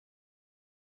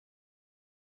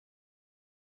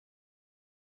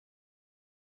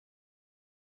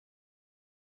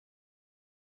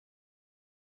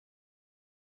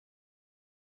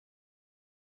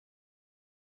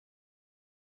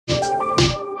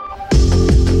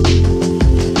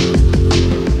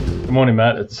Good morning,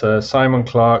 Matt. It's Simon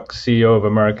Clarke, CEO of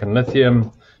American Lithium.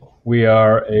 We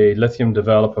are a lithium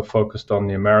developer focused on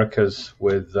the Americas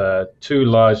with two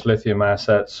large lithium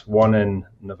assets, one in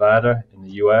Nevada in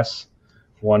the US,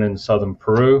 one in southern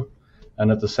Peru.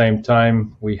 And at the same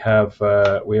time, we have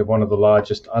one of the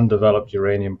largest undeveloped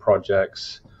uranium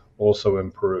projects also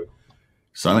in Peru.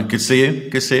 Simon, good to see you.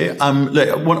 Good to see you. Look,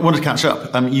 I wanted to catch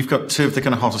up. You've got two of the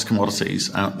kind of hottest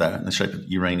commodities out there in the shape of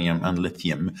uranium and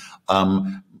lithium.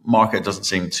 Market doesn't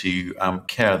seem to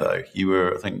care though. You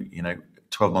were, I think,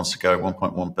 12 months ago,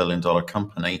 $1.1 billion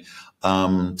company.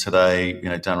 Today,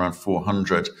 down around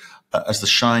 400. Has the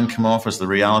shine come off? Has the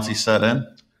reality set in?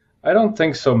 I don't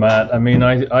think so, Matt. I mean,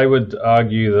 I would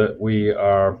argue that we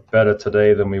are better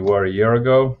today than we were a year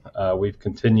ago. We've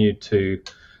continued to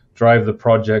drive the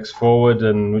projects forward,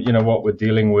 and what we're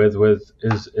dealing with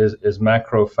is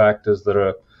macro factors that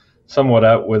are somewhat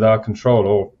out with our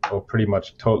control, or pretty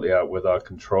much totally out with our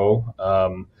control.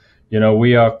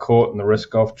 We are caught in the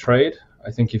risk-off trade.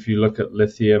 I think if you look at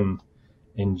lithium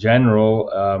in general,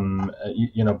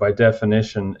 by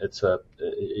definition, it's a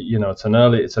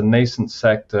nascent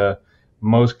sector.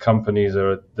 Most companies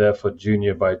are therefore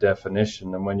junior by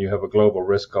definition, and when you have a global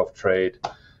risk-off trade,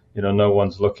 no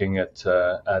one's looking at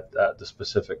the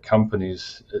specific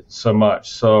companies so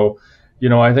much. So,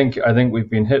 I think we've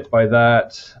been hit by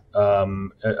that.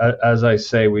 As I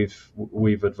say,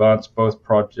 we've advanced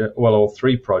all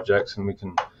three projects, and we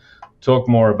can talk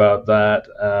more about that.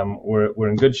 We're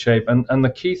in good shape, and the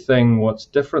key thing, what's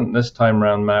different this time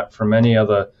around, Matt, from any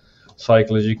other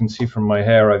cycle, as you can see from my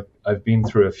hair, I've been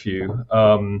through a few,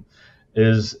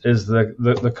 is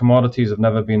the commodities have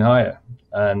never been higher.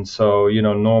 And so,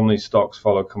 normally stocks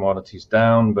follow commodities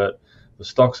down, but the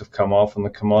stocks have come off and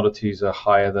the commodities are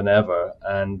higher than ever.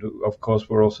 And of course,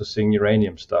 we're also seeing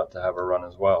uranium start to have a run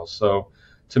as well. So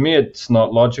to me, it's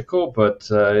not logical, but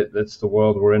it's the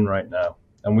world we're in right now.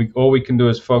 And all we can do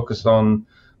is focus on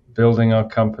building our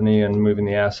company and moving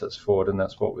the assets forward, and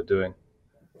that's what we're doing.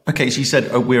 Okay, so you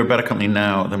said we're a better company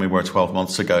now than we were 12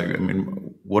 months ago. I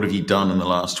mean, what have you done in the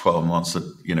last 12 months that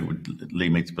would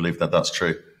lead me to believe that that's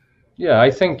true? Yeah,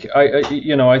 I think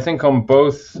on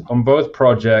both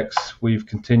projects we've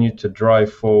continued to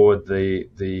drive forward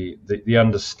the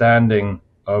understanding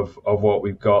of what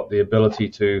we've got, the ability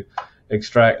to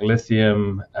extract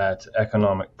lithium at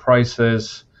economic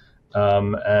prices,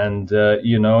 and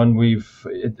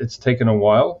it's taken a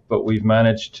while, but we've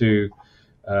managed to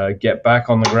get back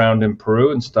on the ground in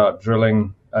Peru and start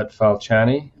drilling at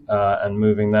Falchani and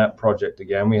moving that project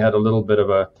again. We had a little bit of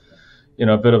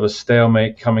a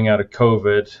stalemate coming out of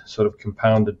COVID, sort of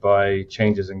compounded by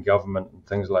changes in government and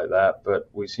things like that. But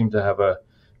we seem to have a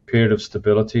period of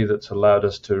stability that's allowed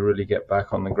us to really get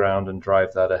back on the ground and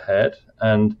drive that ahead.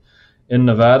 And in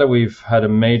Nevada, we've had a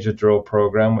major drill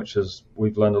program,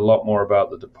 we've learned a lot more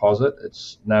about the deposit.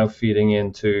 It's now feeding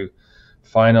into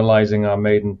finalizing our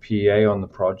maiden PEA on the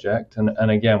project.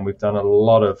 And again, we've done a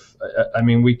lot of,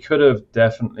 we could have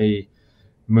definitely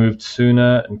moved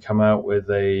sooner and come out with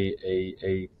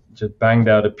just banged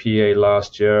out a PEA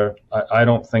last year. I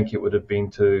don't think it would have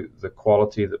been to the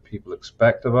quality that people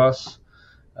expect of us.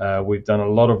 We've done a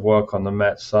lot of work on the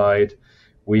met side.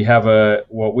 We have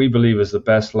what we believe is the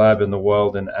best lab in the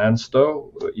world in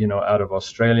ANSTO, out of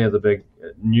Australia, the big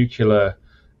nuclear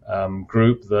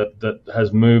group that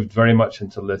has moved very much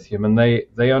into lithium, and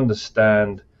they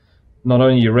understand not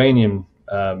only uranium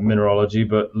mineralogy,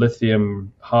 but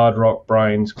lithium, hard rock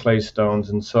brines, clay stones.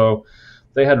 And so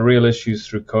they had real issues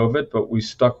through COVID, but we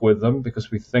stuck with them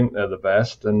because we think they're the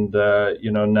best. And,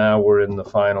 now we're in the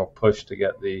final push to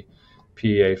get the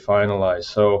PEA finalized.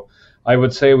 So I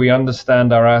would say we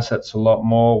understand our assets a lot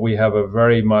more. We have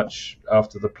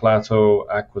after the Plateau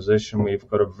acquisition, we've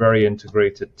got a very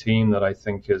integrated team that I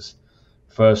think is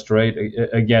first rate.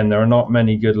 Again, there are not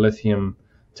many good lithium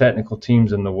technical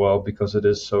teams in the world because it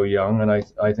is so young, and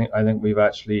I think we've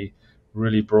actually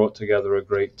really brought together a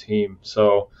great team.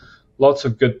 So lots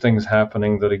of good things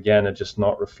happening that again are just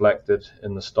not reflected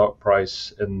in the stock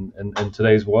price in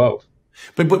today's world.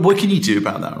 But what can you do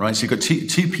about that, right? So you've got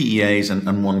two PEAs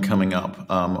and one coming up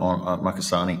on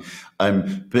Macusani.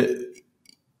 But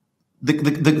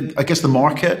I guess the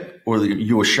market or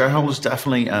your shareholders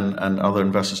definitely and other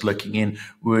investors looking in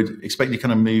would expect you to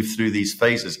kind of move through these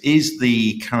phases. Is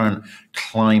the current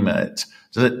climate,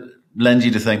 does it lend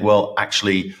you to think, well,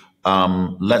 actually,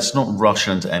 let's not rush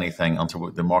into anything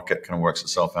until the market kind of works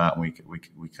itself out and we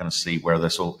kind of see where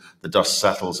the dust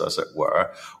settles, as it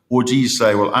were? Or do you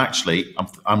say, well, actually,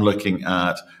 I'm looking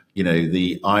at,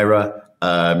 the IRA,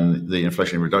 the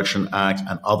Inflation Reduction Act,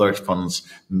 and other funds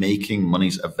making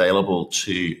monies available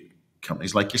to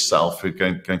companies like yourself who are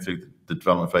going through the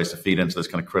development phase to feed into this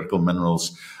kind of critical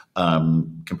minerals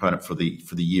component for the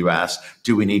US?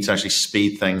 Do we need to actually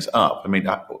speed things up? I mean,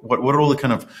 what are all the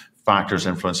kind of factors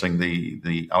influencing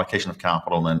the allocation of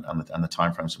capital and the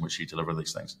timeframes in which you deliver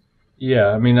these things? Yeah,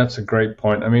 I mean, that's a great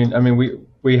point. I mean,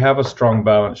 we have a strong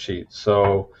balance sheet,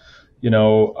 so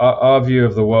our view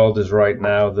of the world is right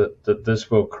now that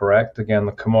this will correct. Again,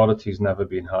 the commodity's never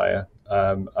been higher.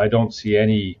 I don't see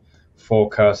any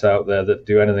forecasts out there that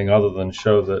do anything other than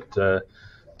show that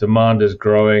demand is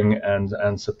growing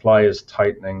and supply is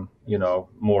tightening,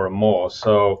 more and more.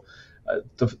 So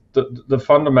the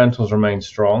fundamentals remain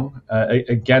strong.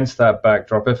 Against that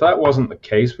backdrop, if that wasn't the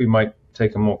case, we might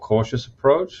take a more cautious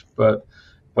approach. But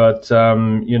we're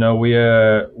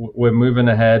moving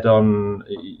ahead on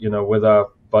with our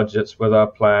budgets, with our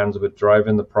plans, with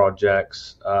driving the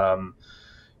projects.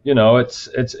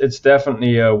 It's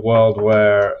definitely a world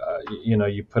where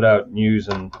you put out news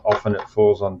and often it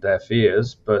falls on deaf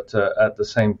ears. But at the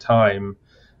same time,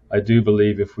 I do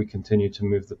believe if we continue to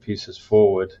move the pieces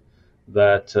forward,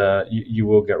 that you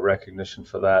will get recognition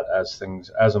for that as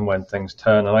and when things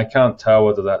turn. And I can't tell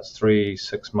whether that's 3,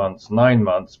 6 months, 9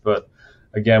 months, but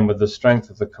again, with the strength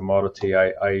of the commodity,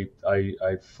 I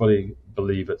fully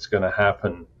believe it's going to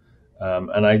happen.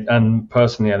 And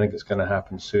personally, I think it's going to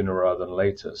happen sooner rather than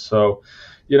later. So,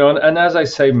 and as I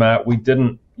say, Matt, we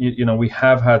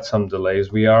have had some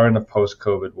delays. We are in a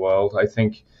post-COVID world. I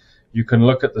think you can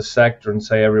look at the sector and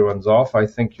say everyone's off. I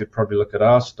think you'd probably look at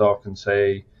our stock and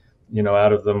say,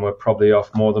 out of them, we're probably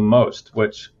off more than most,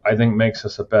 which I think makes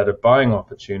us a better buying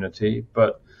opportunity.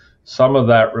 But some of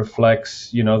that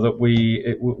reflects,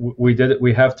 that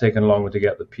we have taken longer to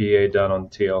get the PEA done on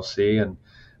TLC, and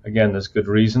again, there's good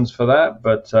reasons for that.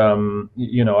 But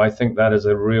I think that is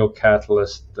a real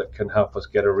catalyst that can help us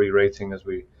get a re-rating as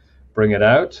we bring it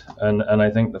out. And I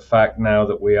think the fact now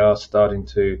that we are starting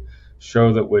to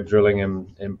show that we're drilling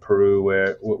in Peru,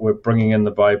 where we're bringing in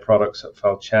the byproducts at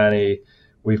Falchani.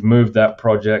 We've moved that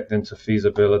project into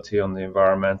feasibility on the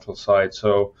environmental side.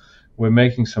 So we're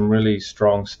making some really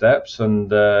strong steps.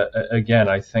 And again,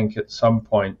 I think at some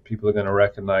point people are going to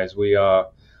recognize we are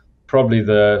probably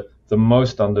the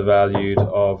most undervalued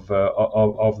of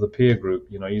the peer group.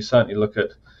 You certainly look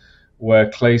at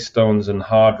where claystones and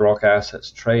hard rock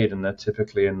assets trade, and they're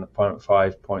typically in the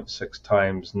 0.5, 0.6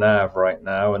 times NAV right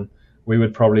now, and we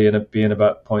would probably end up being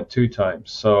about 0.2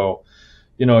 times. So,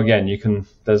 again,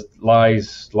 there's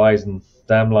lies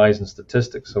and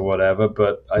statistics or whatever,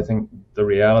 but I think the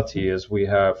reality is we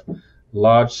have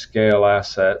large scale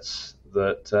assets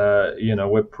that,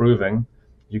 we're proving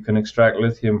you can extract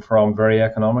lithium from very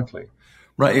economically.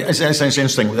 Right. It's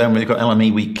interesting. We've got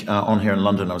LME week on here in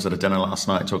London. I was at a dinner last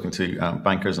night talking to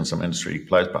bankers and some industry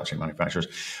players, battery manufacturers.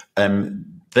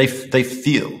 They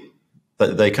feel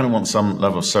that they kind of want some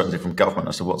level of certainty from government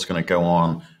as to what's going to go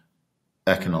on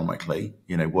economically.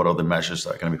 What are the measures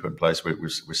that are going to be put in place? We're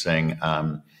seeing,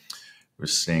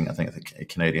 I think the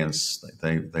Canadians,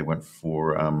 they went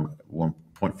for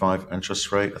 1.5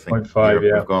 interest rate. I think 0.5,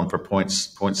 yeah. We've gone for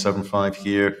 0.75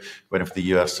 here, waiting for the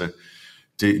US to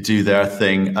do their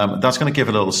thing. That's going to give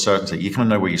a little certainty. You kind of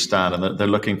know where you stand, and they're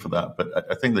looking for that.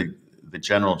 But I think the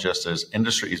general gist is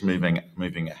industry is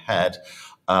moving ahead.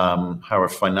 However,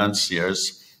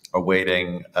 financiers are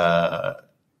waiting,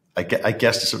 I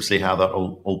guess, to sort of see how that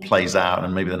all plays out,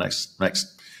 and maybe the next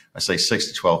I say 6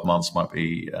 to 12 months might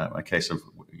be a case of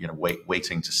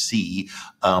waiting to see.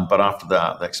 But after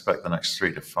that, they expect the next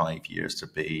 3 to 5 years to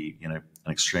be an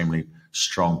extremely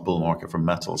strong bull market for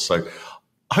metals. So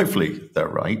hopefully they're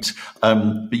right.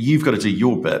 But you've got to do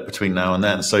your bit between now and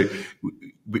then. So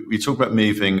we talk about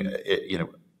moving,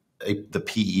 the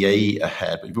PEA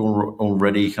ahead. We've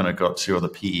already kind of got 2 other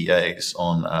PEAs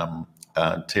on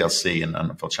TLC and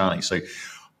Falchani. So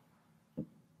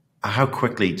how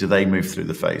quickly do they move through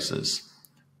the phases?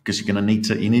 Because you're going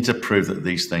to need to prove that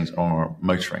these things are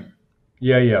motoring.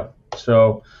 Yeah.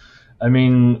 So, I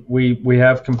mean, we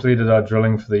have completed our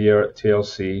drilling for the year at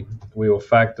TLC. We will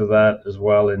factor that as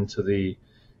well into the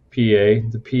PEA.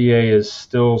 The PEA is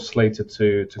still slated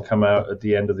to come out at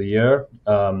the end of the year.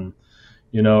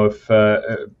 If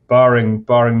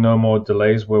barring no more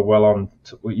delays, we're well on.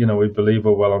 We believe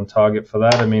we're well on target for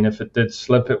that. I mean, if it did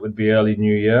slip, it would be early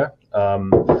New Year.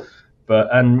 But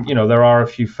there are a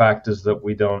few factors that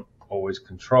we don't always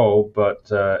control, but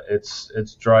it's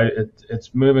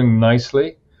moving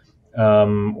nicely.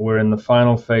 We're in the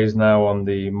final phase now on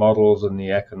the models and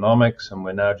the economics, and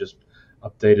we're now just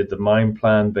updated the mine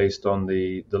plan based on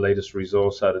the latest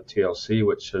resource out of TLC,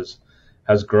 which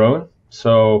has grown.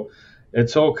 So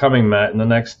it's all coming, Matt. In the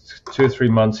next 2 or 3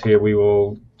 months here, we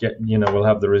will we'll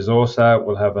have the resource out,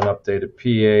 we'll have an updated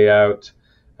PEA out,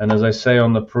 and as I say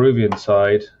on the Peruvian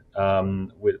side,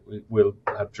 we'll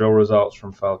have drill results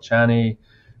from Falchani.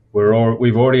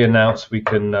 We've already announced we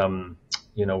can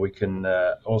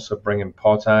also bring in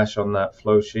potash on that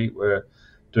flow sheet. We're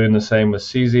doing the same with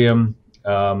cesium,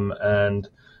 and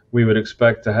we would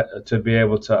expect to be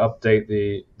able to update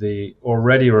the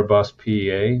already robust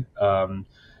PEA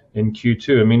in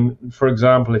Q2. I mean, for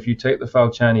example, if you take the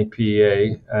Falchani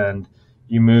PEA and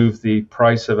you move the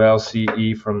price of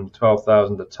LCE from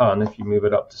 12,000 a ton, if you move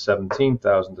it up to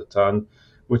 17,000 a ton,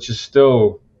 which is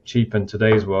still cheap in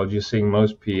today's world, you're seeing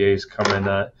most PEAs come in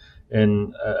at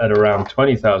around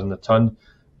 20,000 a ton,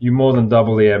 you more than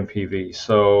double the NPV.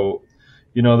 So,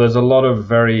 there's a lot of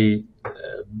very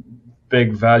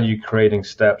big value creating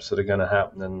steps that are going to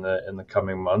happen in the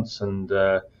coming months, and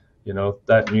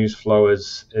that news flow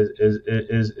is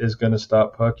going to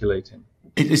start percolating.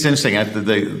 It's interesting.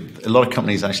 A lot of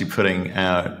companies actually putting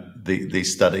out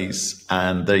these studies,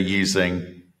 and they're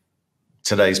using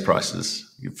today's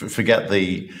prices. Forget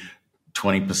the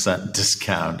 20%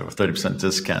 discount or 30%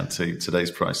 discount to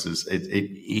today's prices.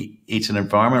 It's an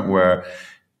environment where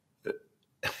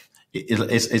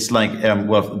it's like,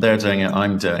 well, they're doing it,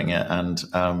 I'm doing it, and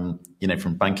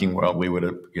from banking world, we would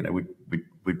have,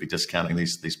 we'd be discounting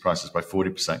these prices by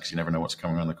 40% because you never know what's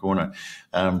coming around the corner.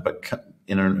 But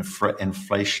in an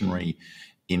inflationary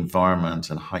environment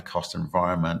and high cost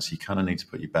environment, you kind of need to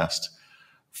put your best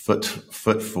foot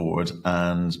forward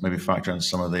and maybe factor in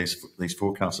some of these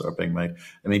forecasts that are being made.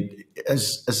 I mean,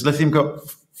 has lithium got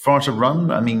far to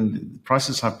run? I mean,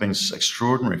 prices have been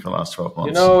extraordinary for the last 12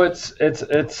 months.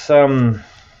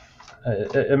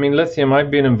 I mean, lithium,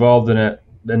 I've been involved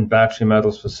in battery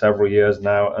metals for several years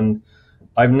now, and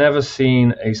I've never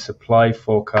seen a supply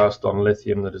forecast on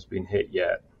lithium that has been hit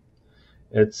yet.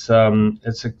 It's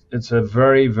a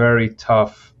very, very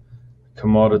tough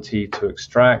commodity to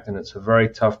extract, and it's a very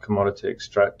tough commodity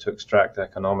to extract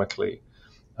economically.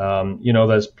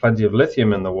 There's plenty of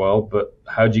lithium in the world, but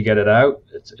how do you get it out?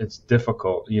 It's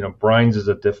difficult. Brines is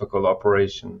a difficult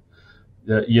operation.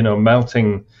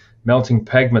 Melting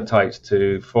pegmatites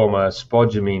to form a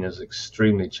spodumene is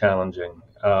extremely challenging.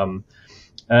 So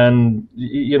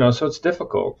it's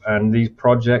difficult. And these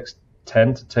projects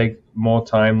tend to take more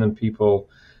time than people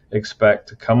expect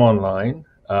to come online.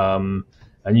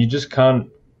 And you just can't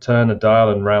turn a dial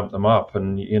and ramp them up.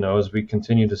 And, as we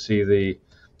continue to see the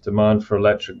demand for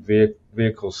electric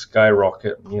vehicles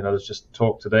skyrocket, there's just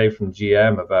talk today from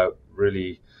GM about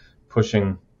really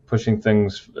pushing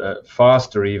things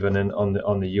faster even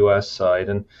on the US side.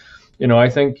 And I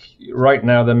think right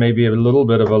now there may be a little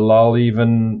bit of a lull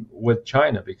even with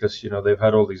China because they've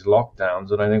had all these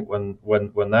lockdowns, and I think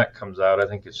when that comes out, I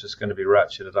think it's just going to be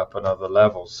ratcheted up another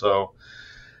level. So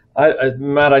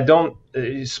Matt,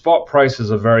 spot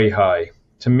prices are very high.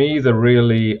 To me, the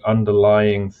really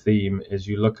underlying theme is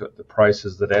you look at the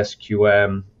prices that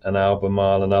SQM and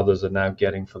Albemarle and others are now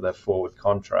getting for their forward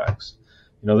contracts.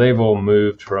 They've all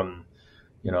moved from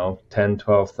 10,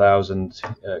 12,000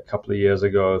 a couple of years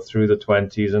ago through the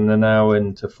 20s, and they're now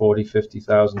into $40,000,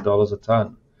 $50,000 a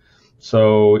ton.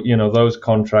 So, those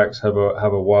contracts have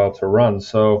a while to run.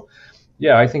 So,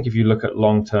 yeah, I think if you look at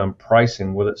long-term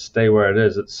pricing, will it stay where it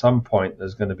is? At some point,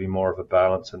 there's going to be more of a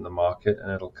balance in the market,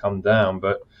 and it'll come down.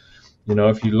 But,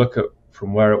 if you look at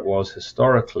from where it was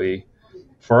historically,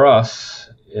 for us,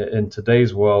 in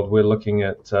today's world, we're looking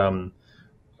at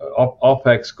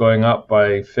OPEX going up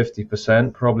by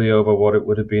 50%, probably over what it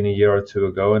would have been a year or two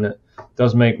ago. And it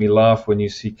does make me laugh when you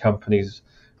see companies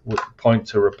point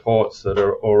to reports that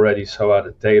are already so out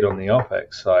of date on the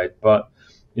OPEX side. But,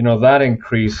 that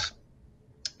increase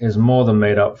is more than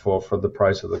made up for the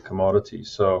price of the commodity.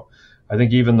 So I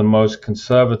think even the most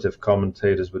conservative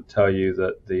commentators would tell you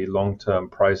that the long-term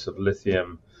price of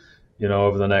lithium,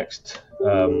 over the next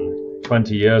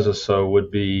 20 years or so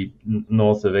would be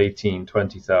north of $18,000,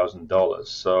 $20,000.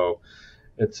 So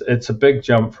it's a big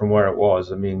jump from where it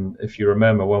was. I mean, if you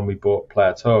remember when we bought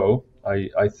Plateau, I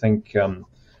think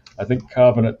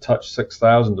carbonate touched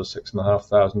 $6,000 or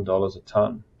 $6,500 a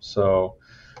ton. So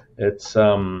it's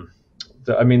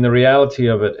the reality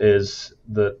of it is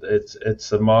that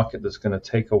it's a market that's going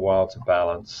to take a while to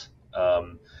balance.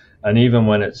 And even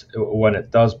when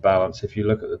it does balance, if you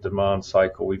look at the demand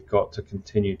cycle, we've got to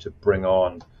continue to bring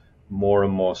on more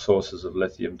and more sources of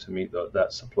lithium to meet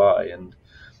that supply. And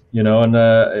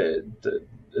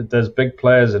there's big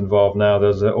players involved now.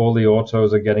 All the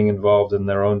autos are getting involved in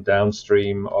their own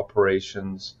downstream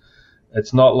operations.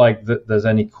 It's not like there's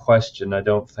any question, I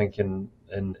don't think, in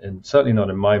certainly not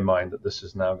in my mind that this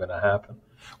is now going to happen.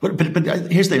 But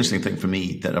here's the interesting thing for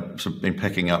me that I've sort of been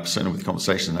picking up, certainly with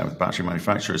conversations now with battery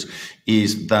manufacturers,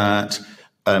 is that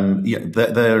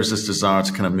there's this desire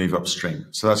to kind of move upstream.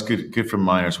 So that's good for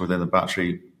miners within the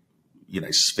battery,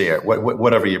 sphere,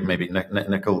 whatever you maybe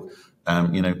nickel,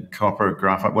 copper,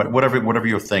 graphite, whatever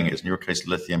your thing is. In your case,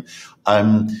 lithium.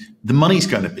 The money's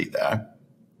going to be there,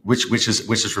 which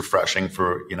is refreshing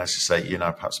for as you say,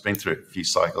 perhaps been through a few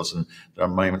cycles, and there are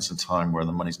moments in time where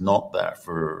the money's not there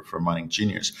for mining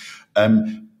juniors.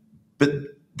 But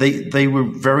they were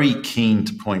very keen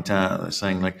to point out, they're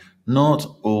saying, like, not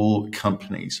all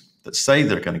companies that say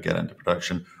they're going to get into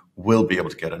production will be able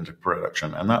to get into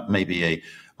production, and that may be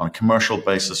on a commercial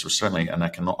basis or certainly an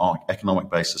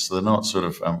economic basis. So they're not sort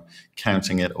of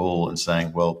counting it all and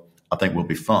saying, well, I think we'll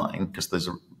be fine, because there's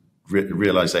a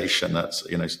realization that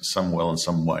some will and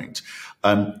some won't.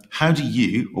 How do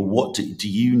you, or what do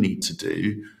you need to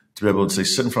do to be able to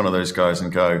sit in front of those guys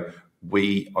and go,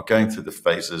 we are going through the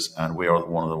phases and we are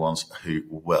one of the ones who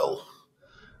will?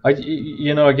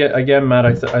 Again, Matt,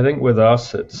 I think with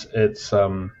us, it's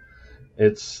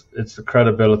the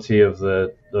credibility of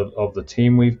the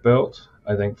team we've built.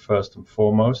 I think first and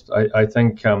foremost, I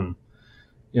think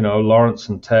Lawrence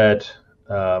and Ted,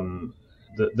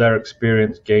 their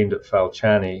experience gained at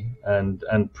Falchani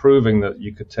and proving that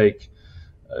you could take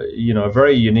a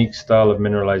very unique style of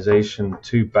mineralization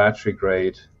to battery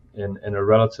grade in a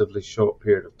relatively short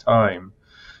period of time.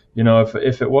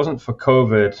 If it wasn't for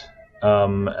COVID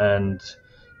and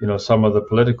some of the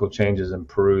political changes in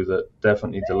Peru that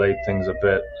definitely delayed things a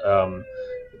bit,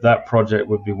 that project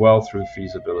would be well through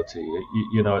feasibility.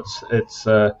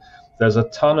 There's a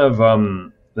ton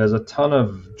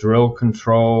of drill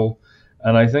control,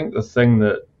 and I think the thing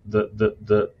that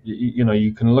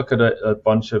you can look at a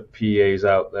bunch of PEAs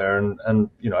out there, and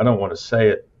I don't want to say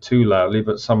it too loudly,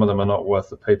 but some of them are not worth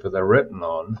the paper they're written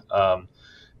on.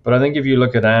 But I think if you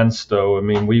look at ANSTO,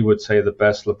 we would say the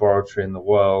best laboratory in the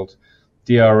world,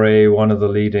 DRA, one of the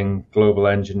leading global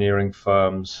engineering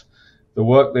firms. The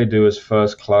work they do is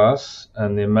first class,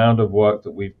 and the amount of work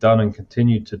that we've done and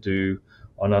continue to do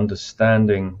on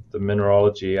understanding the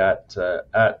mineralogy at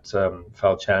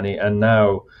Falchani and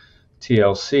now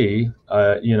TLC,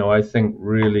 I think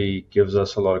really gives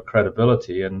us a lot of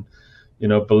credibility and,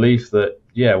 belief that,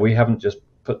 we haven't just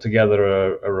put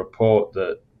together a report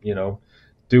that,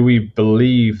 do we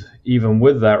believe even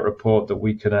with that report that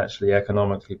we can actually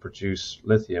economically produce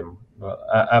lithium? Well,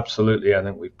 absolutely. I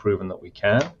think we've proven that we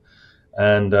can.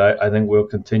 And I think we'll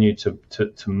continue to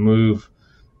move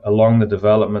along the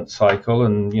development cycle.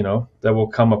 And, there will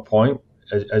come a point,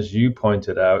 as you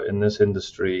pointed out, in this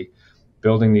industry,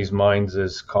 building these mines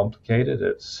is complicated.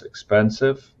 It's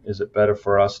expensive. Is it better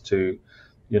for us to,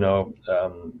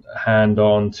 hand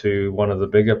on to one of the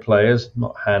bigger players?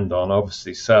 Not hand on,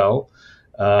 obviously sell,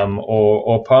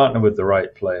 or partner with the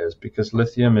right players, because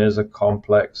lithium is a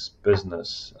complex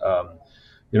business. I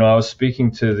was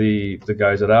speaking to the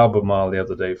guys at Albemarle the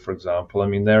other day, for example.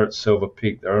 They're at Silver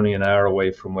Peak. They're only an hour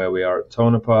away from where we are at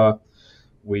Tonopah.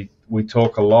 We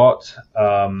talk a lot,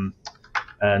 and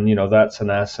that's an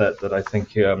asset that I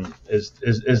think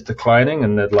is declining,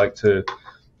 and they'd like to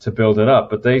build it up.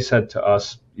 But they said to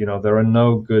us, there are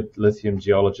no good lithium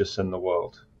geologists in the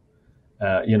world.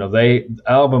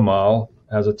 Albemarle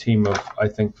has a team of, I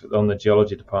think, on the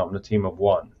geology department, a team of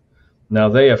one. Now,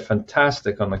 they are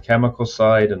fantastic on the chemical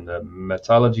side and the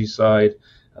metallurgy side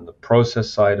and the process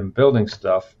side and building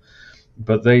stuff,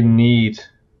 but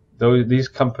these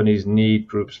companies need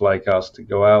groups like us to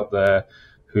go out there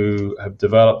who have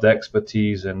developed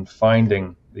expertise in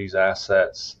finding these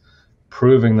assets,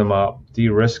 proving them up,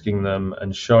 de-risking them,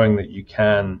 and showing that you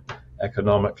can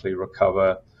economically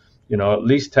recover, at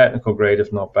least technical grade,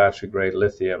 if not battery grade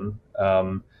lithium.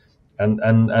 And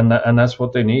that's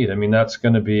what they need. That's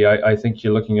going to be, I think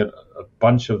you're looking at a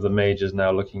bunch of the majors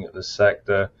now looking at this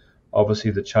sector.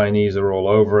 Obviously, the Chinese are all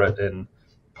over it in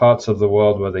parts of the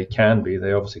world where they can be.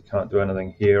 They obviously can't do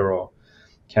anything here, or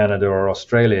Canada or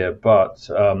Australia. But,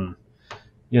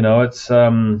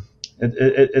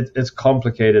 it's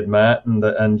complicated, Matt,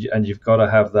 and you've got to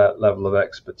have that level of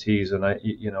expertise. And I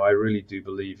really do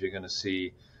believe you're going to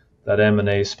see that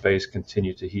M&A space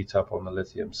continue to heat up on the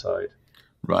lithium side.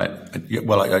 Right.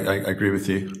 Well, I agree with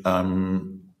you. I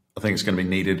think it's going to be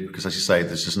needed because, as you say,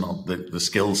 there's just not the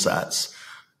skill sets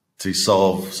to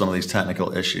solve some of these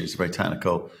technical issues, very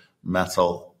technical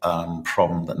metal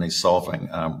problem that needs solving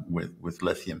with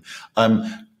lithium.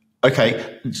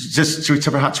 Okay, just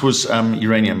perhaps was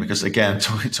uranium, because again,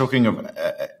 talking of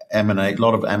M&A, a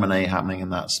lot of M&A happening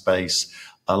in that space,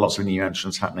 lots of new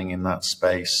entrants happening in that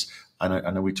space.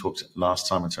 I know we talked last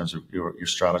time in terms of your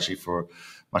strategy for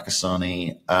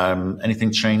Macusani.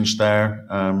 Anything changed there,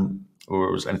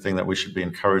 or was anything that we should be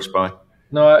encouraged by?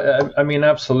 No, I mean,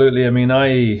 absolutely. I mean,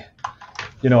 I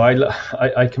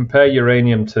compare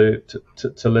uranium to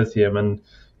lithium, and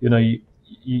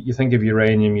you think of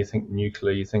uranium, you think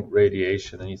nuclear, you think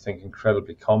radiation, and you think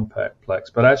incredibly complex.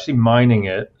 But actually mining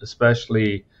it,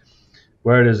 especially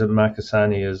where it is at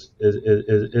Macusani,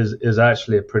 is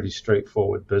actually a pretty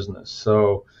straightforward business.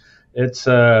 So it's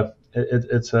a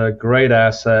great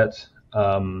asset.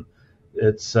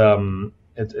 It's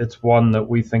one that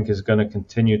we think is going to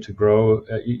continue to grow.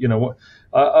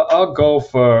 Our goal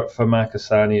for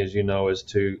Macusani, as you know, is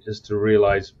to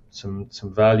realize some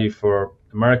value for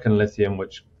American Lithium,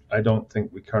 which I don't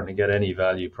think we currently get any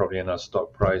value probably in our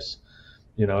stock price.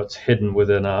 It's hidden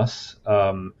within us,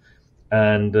 and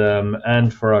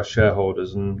for our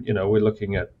shareholders, and we're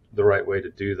looking at the right way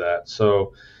to do that.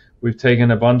 So we've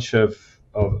taken a bunch of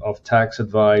tax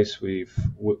advice. We've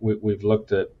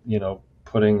looked at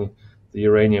putting the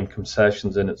uranium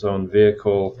concessions in its own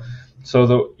vehicle, so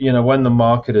that when the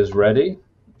market is ready,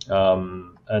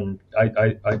 and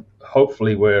I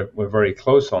hopefully we're very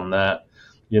close on that.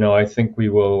 I think we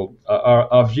will.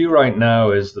 Our view right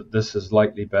now is that this is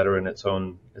likely better in its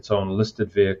own listed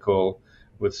vehicle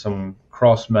with some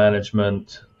cross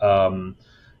management,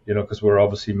 because we're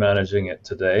obviously managing it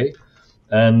today.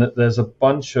 And there's a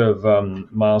bunch of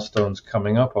milestones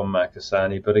coming up on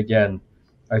Macusani, but again,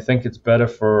 I think it's better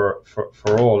for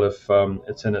all if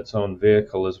it's in its own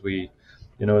vehicle as we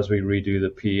redo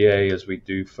the PEA, as we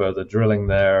do further drilling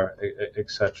there,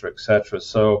 et cetera, et cetera.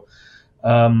 So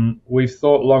we've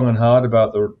thought long and hard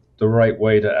about the right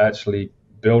way to actually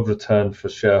build return for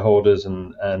shareholders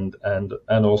and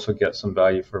also get some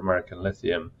value for American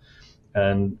Lithium.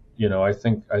 And I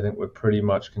think we're pretty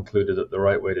much concluded that the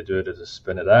right way to do it is to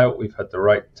spin it out. We've had the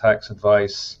right tax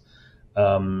advice.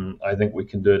 I think we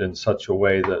can do it in such a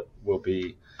way that will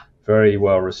be very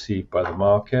well received by the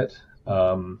market.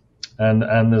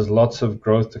 And there's lots of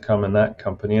growth to come in that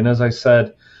company. And as I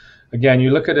said, again,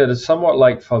 you look at it as somewhat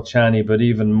like Falchani, but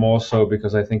even more so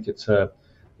because I think it's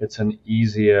an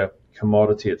easier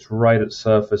commodity. It's right at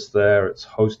surface there. It's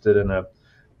hosted in a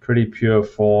pretty pure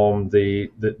form. The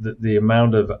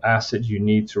amount of acid you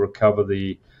need to recover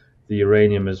the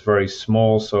uranium is very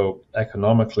small, so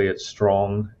economically it's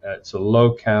strong. It's a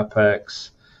low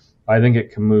capex. I think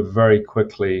it can move very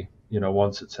quickly,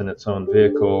 once it's in its own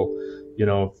vehicle,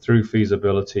 through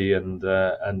feasibility, and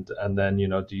then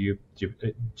do you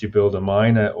build a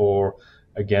mine or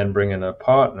again bring in a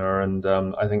partner? And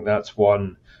I think that's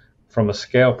one from a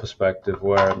scale perspective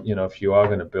where if you are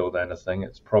going to build anything,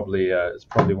 it's probably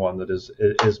one that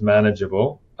is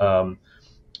manageable,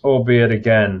 albeit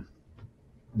again,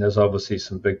 there's obviously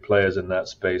some big players in that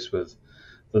space with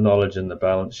the knowledge and the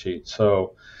balance sheet.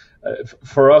 So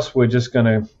for us, we're just going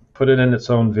to put it in its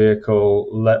own vehicle,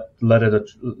 let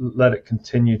it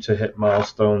continue to hit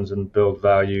milestones and build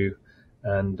value,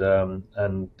 and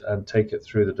take it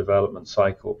through the development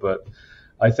cycle. But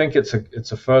I think it's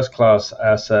a first class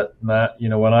asset, Matt.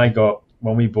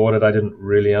 When we bought it, I didn't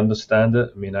really understand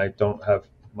it. I mean, I don't have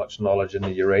much knowledge in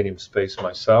the uranium space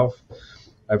myself.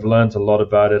 I've learned a lot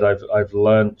about it. I've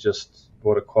learned just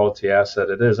what a quality asset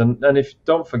it is. And if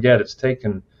don't forget, it's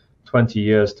taken 20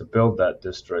 years to build that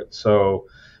district. So,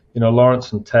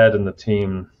 Lawrence and Ted and the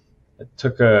team, it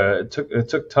took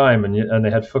time, and they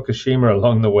had Fukushima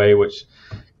along the way, which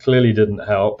clearly didn't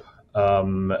help.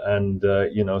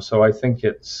 So I think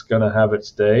it's going to have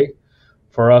its day.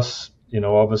 For us,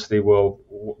 obviously we'll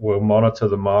monitor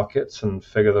the markets and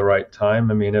figure the right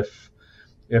time. I mean, if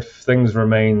things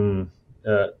remain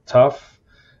tough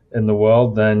in the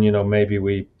world, then maybe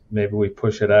we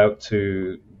push it out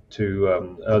to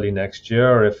early next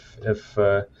year. If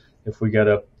we get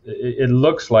it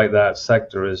looks like that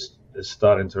sector is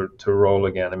starting to roll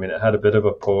again. I mean, it had a bit of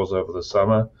a pause over the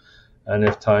summer, and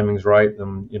if timing's right,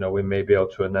 then we may be able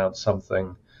to announce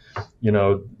something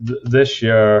this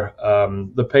year.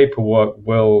 The paperwork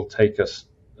will take us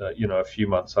a few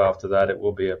months after that. It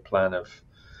will be a plan of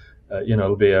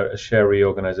it'll be a share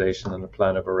reorganization and a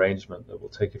plan of arrangement that will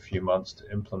take a few months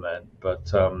to implement.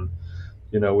 But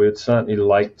we'd certainly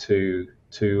like to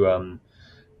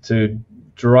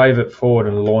drive it forward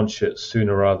and launch it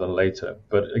sooner rather than later.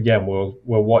 But again, we'll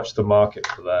watch the market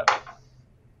for that.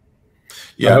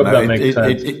 Yeah, I hope that makes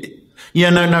sense.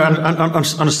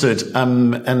 Understood.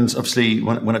 And obviously,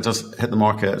 when it does hit the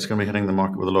market, it's going to be hitting the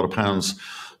market with a lot of pounds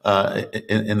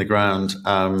in the ground.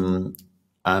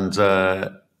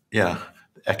 The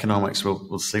economics,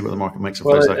 we'll see what the market makes of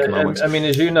those economics. I mean,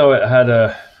 as you know, it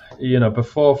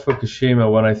before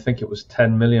Fukushima, when I think it was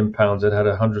 10 million pounds, it had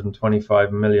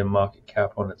 125 million market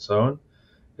cap on its own.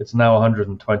 It's now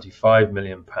 125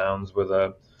 million pounds with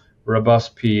a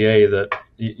robust PEA that,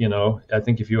 I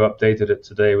think if you updated it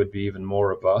today would be even more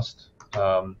robust.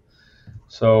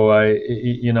 So I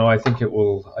think it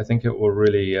will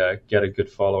really get a good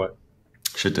following.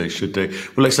 Should do.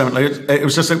 Well, it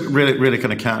was just a really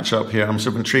kind of catch up here. I'm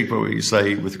sort of intrigued by what you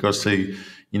say with regards to,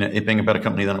 it being a better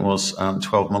company than it was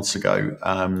 12 months ago.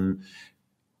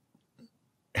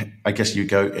 I guess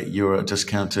you're a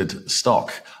discounted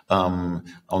stock on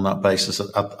that basis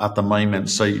at the moment.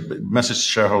 So message to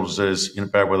shareholders is,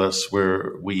 bear with us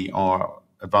where we are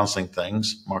advancing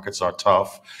things. Markets are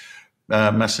tough.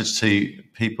 Message to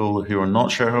people who are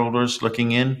not shareholders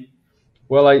looking in.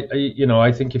 Well,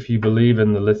 I think if you believe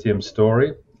in the lithium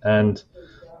story and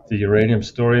the uranium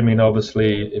story,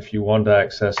 obviously, if you want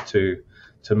access to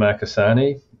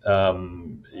Macusani,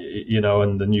 and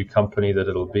the new company that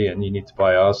it'll be in, you need to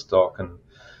buy our stock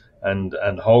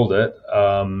and hold it.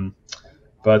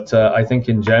 But I think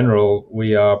in general,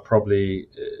 we are probably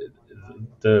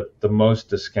the most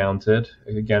discounted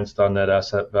against our net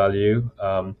asset value.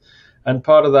 And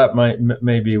part of that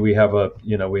maybe we have a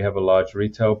large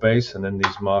retail base, and in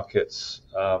these markets,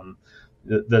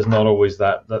 there's not always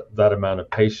that amount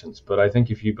of patience. But I think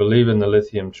if you believe in the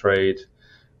lithium trade,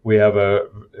 we have a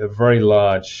very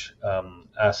large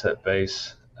asset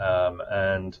base,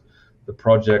 and the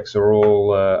projects are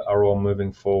all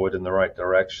moving forward in the right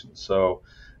direction. So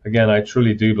again, I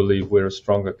truly do believe we're a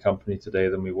stronger company today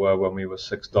than we were when we were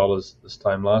 $6 this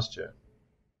time last year.